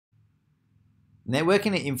Networking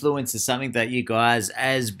and influence is something that you guys,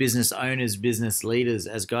 as business owners, business leaders,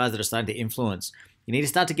 as guys that are starting to influence, you need to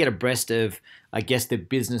start to get abreast of, I guess, the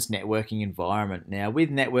business networking environment. Now, with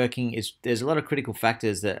networking, there's a lot of critical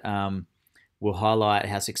factors that will highlight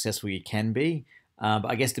how successful you can be. But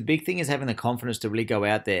I guess the big thing is having the confidence to really go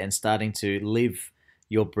out there and starting to live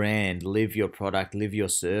your brand, live your product, live your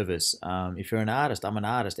service. If you're an artist, I'm an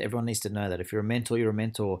artist. Everyone needs to know that. If you're a mentor, you're a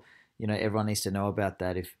mentor. Everyone needs to know about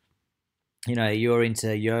that. If you're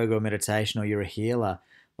into yoga or meditation or you're a healer,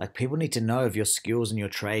 like people need to know of your skills and your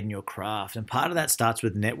trade and your craft. And part of that starts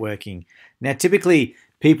with networking. Now, typically,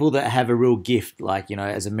 people that have a real gift, like,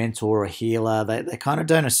 as a mentor or a healer, they kind of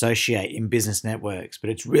don't associate in business networks, but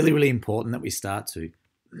it's really, really important that we start to.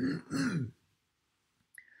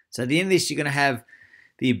 So at the end of this, you're going to have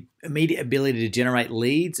the immediate ability to generate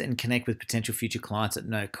leads and connect with potential future clients at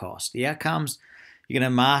no cost. The outcomes: you're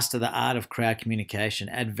going to master the art of crowd communication,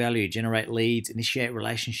 add value, generate leads, initiate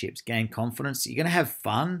relationships, gain confidence. You're going to have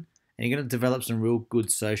fun, and you're going to develop some real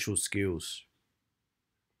good social skills.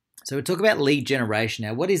 So we talk about lead generation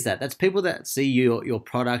now. What is that? That's people that see your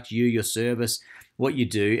product, your service, what you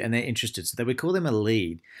do, and they're interested. So that we call them a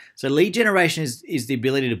lead. So lead generation is the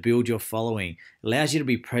ability to build your following. It allows you to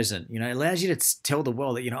be present. It allows you to tell the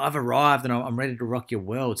world that, I've arrived and I'm ready to rock your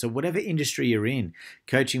world. So whatever industry you're in,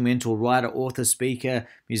 coaching, mentor, writer, author, speaker,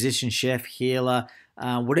 musician, chef, healer,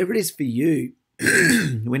 whatever it is for you,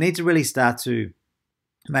 we need to really start to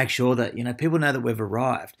make sure that, people know that we've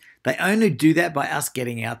arrived. They only do that by us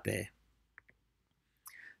getting out there.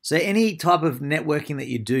 So any type of networking that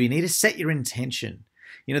you do, you need to set your intention.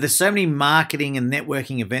 There's so many marketing and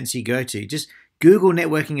networking events you go to. Just Google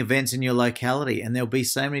networking events in your locality, and there'll be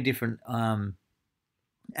so many different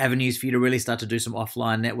avenues for you to really start to do some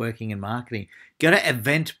offline networking and marketing. Go to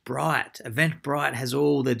Eventbrite. Eventbrite has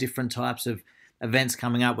all the different types of events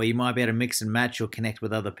coming up where you might be able to mix and match or connect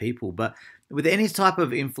with other people. But with any type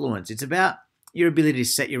of influence, it's about your ability to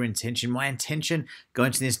set your intention. My intention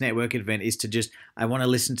going to this network event is I want to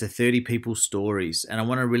listen to 30 people's stories, and I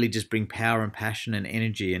want to really just bring power and passion and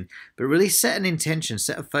energy, but really set an intention,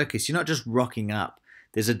 set a focus. You're not just rocking up.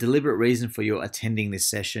 There's a deliberate reason for you attending this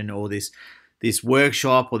session or this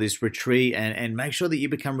workshop or this retreat, and make sure that you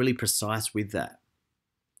become really precise with that.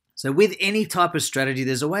 So with any type of strategy,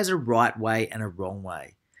 there's always a right way and a wrong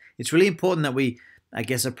way. It's really important that we,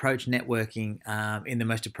 approach networking in the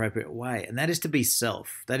most appropriate way, and that is to be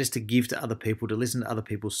self. That is to give to other people, to listen to other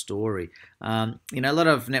people's story. A lot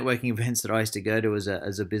of networking events that I used to go to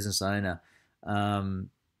as a business owner,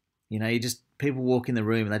 people walk in the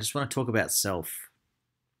room and they just want to talk about self,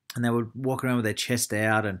 and they would walk around with their chest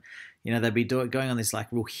out, and they'd be going on this like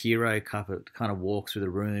real hero kind of walk through the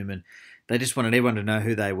room, and they just wanted everyone to know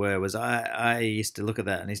who they were. I used to look at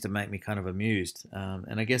that and it used to make me kind of amused.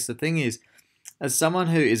 And I guess the thing is, as someone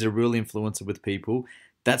who is a real influencer with people,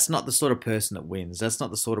 that's not the sort of person that wins. That's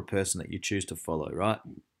not the sort of person that you choose to follow, right?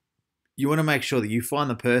 You want to make sure that you find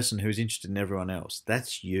the person who's interested in everyone else.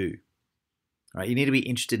 That's you, right? You need to be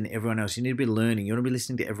interested in everyone else. You need to be learning. You want to be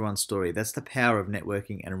listening to everyone's story. That's the power of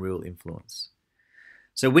networking and real influence.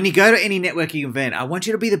 So when you go to any networking event, I want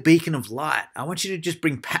you to be the beacon of light. I want you to just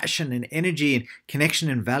bring passion and energy and connection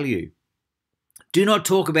and value. Do not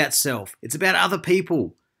talk about self. It's about other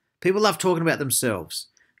people. People love talking about themselves.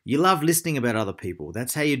 You love listening about other people.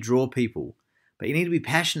 That's how you draw people. But you need to be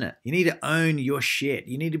passionate. You need to own your shit.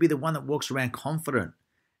 You need to be the one that walks around confident,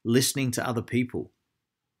 listening to other people.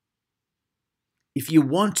 If you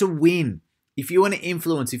want to win, if you want to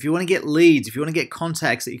influence, if you want to get leads, if you want to get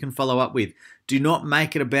contacts that you can follow up with, do not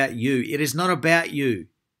make it about you. It is not about you.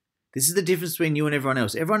 This is the difference between you and everyone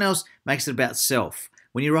else. Everyone else makes it about self.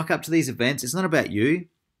 When you rock up to these events, it's not about you.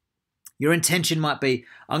 Your intention might be,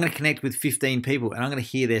 I'm going to connect with 15 people and I'm going to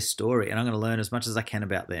hear their story and I'm going to learn as much as I can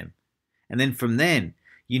about them. And then from then,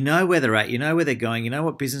 you know where they're at, you know where they're going, you know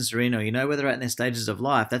what business they're in, or you know where they're at in their stages of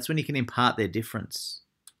life. That's when you can impart their difference.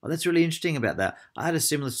 Oh, that's really interesting about that. I had a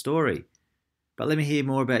similar story, but let me hear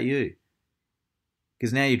more about you.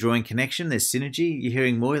 Because now you're drawing connection, there's synergy, you're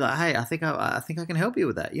hearing more, you're like, hey, I think I can help you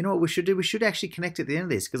with that. You know what we should do? We should actually connect at the end of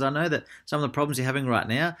this, because I know that some of the problems you're having right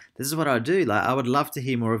now, this is what I do. Like, I would love to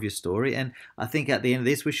hear more of your story, and I think at the end of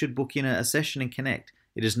this, we should book in a session and connect.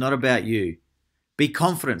 It is not about you. Be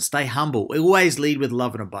confident, stay humble, always lead with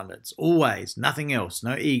love and abundance, always, nothing else,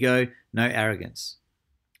 no ego, no arrogance.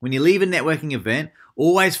 When you leave a networking event,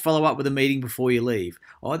 always follow up with a meeting before you leave.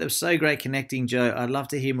 Oh, that was so great connecting, Joe. I'd love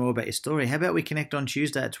to hear more about your story. How about we connect on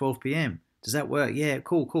Tuesday at 12 p.m.? Does that work? Yeah,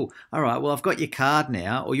 cool. All right, well, I've got your card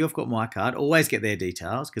now, or you've got my card. Always get their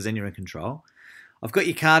details, because then you're in control. I've got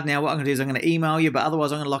your card now. What I'm going to do is I'm going to email you, but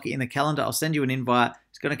otherwise I'm going to lock it in the calendar. I'll send you an invite.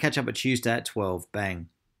 It's going to catch up at Tuesday at 12. Bang.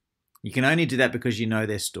 You can only do that because you know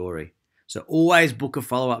their story. So always book a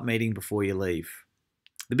follow-up meeting before you leave.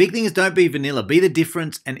 The big thing is don't be vanilla. Be the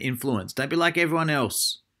difference and influence. Don't be like everyone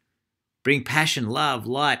else. Bring passion, love,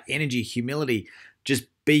 light, energy, humility. Just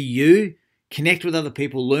be you. Connect with other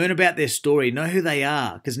people. Learn about their story. Know who they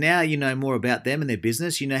are. Because now you know more about them and their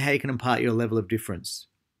business. You know how you can impart your level of difference.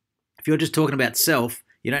 If you're just talking about self,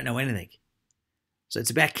 you don't know anything. So it's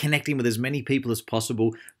about connecting with as many people as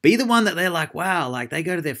possible. Be the one that they're like, wow, like they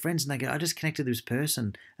go to their friends and they go, I just connected with this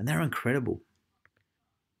person and they're incredible.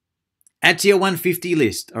 Add to your 150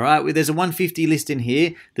 list, all right? There's a 150 list in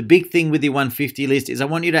here. The big thing with your 150 list is I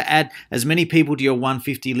want you to add as many people to your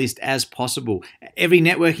 150 list as possible. Every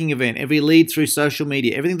networking event, every lead through social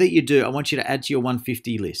media, everything that you do, I want you to add to your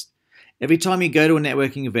 150 list. Every time you go to a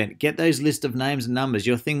networking event, get those list of names and numbers.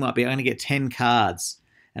 Your thing might be, I'm going to get 10 cards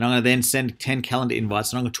and I'm going to then send 10 calendar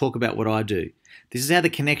invites and I'm going to talk about what I do. This is how the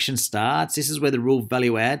connection starts. This is where the real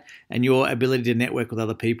value add and your ability to network with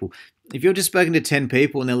other people. If you're just spoken to 10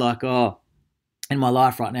 people and they're like, oh, in my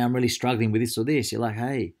life right now, I'm really struggling with this or this. You're like,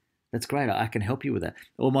 hey, that's great. I can help you with that.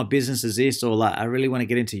 Or my business is this, or like, I really want to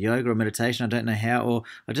get into yoga or meditation. I don't know how, or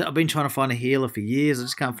I've been trying to find a healer for years. I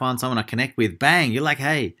just can't find someone I connect with. Bang. You're like,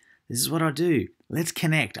 hey, this is what I do. Let's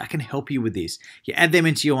connect. I can help you with this. You add them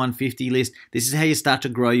into your 150 list. This is how you start to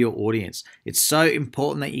grow your audience. It's so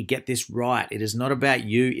important that you get this right. It is not about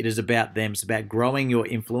you. It is about them. It's about growing your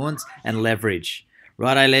influence and leverage.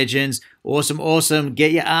 Righto, legends. Awesome.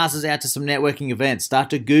 Get your asses out to some networking events. Start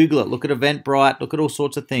to Google it. Look at Eventbrite. Look at all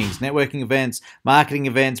sorts of things. Networking events, marketing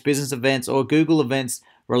events, business events, or Google events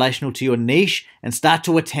relational to your niche and start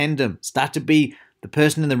to attend them. Start to be the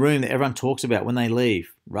person in the room that everyone talks about when they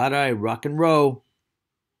leave. Righto, rock and roll.